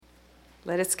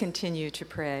Let us continue to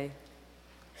pray.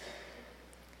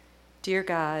 Dear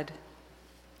God,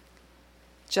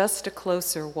 just a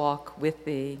closer walk with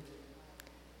Thee.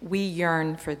 We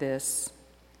yearn for this,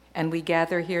 and we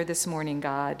gather here this morning,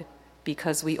 God,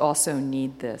 because we also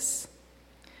need this,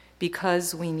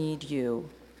 because we need You.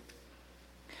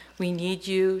 We need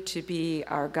You to be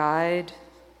our guide,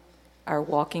 our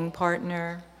walking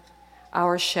partner,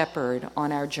 our shepherd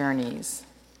on our journeys.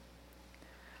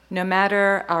 No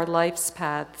matter if our life's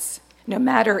paths,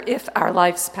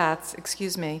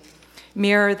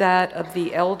 mirror that of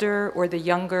the elder or the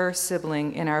younger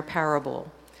sibling in our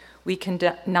parable, we can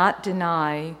not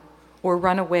deny or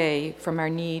run away from our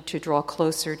need to draw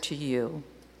closer to You.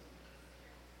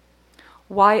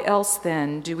 Why else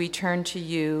then do we turn to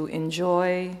You in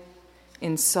joy,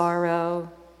 in sorrow,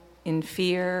 in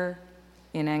fear,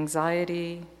 in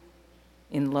anxiety,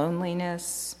 in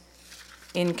loneliness,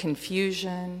 in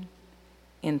confusion,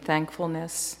 in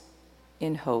thankfulness,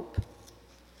 in hope?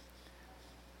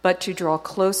 But to draw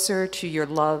closer to Your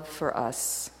love for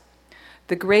us,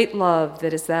 the great love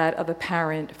that is that of a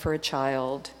parent for a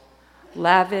child,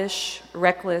 lavish,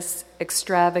 reckless,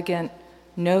 extravagant,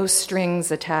 no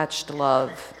strings attached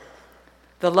love,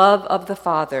 the love of the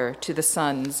Father to the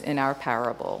sons in our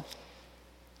parable.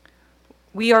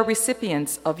 We are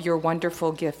recipients of Your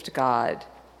wonderful gift, God,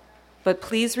 but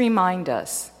please remind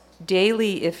us,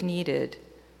 daily if needed,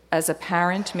 as a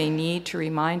parent may need to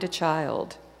remind a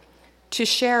child, to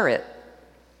share it.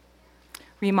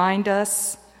 Remind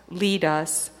us, lead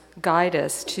us, guide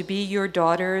us to be Your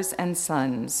daughters and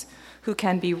sons who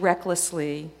can be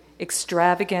recklessly,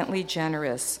 extravagantly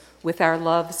generous with our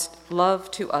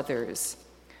love to others,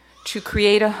 to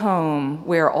create a home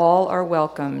where all are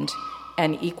welcomed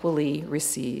and equally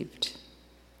received.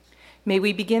 May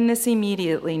we begin this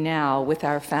immediately now with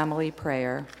our family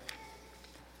prayer.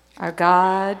 Our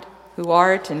God, who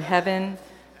art in heaven,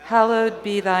 hallowed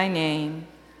be Thy name.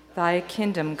 Thy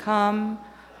kingdom come,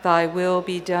 Thy will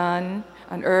be done,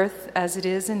 on earth as it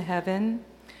is in heaven.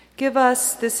 Give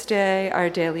us this day our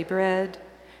daily bread,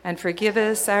 and forgive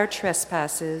us our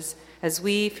trespasses, as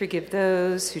we forgive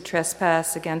those who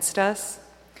trespass against us.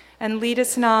 And lead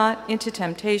us not into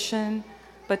temptation,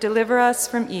 but deliver us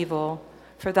from evil.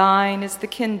 For Thine is the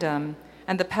kingdom,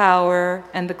 and the power,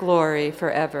 and the glory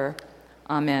forever.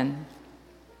 Amen.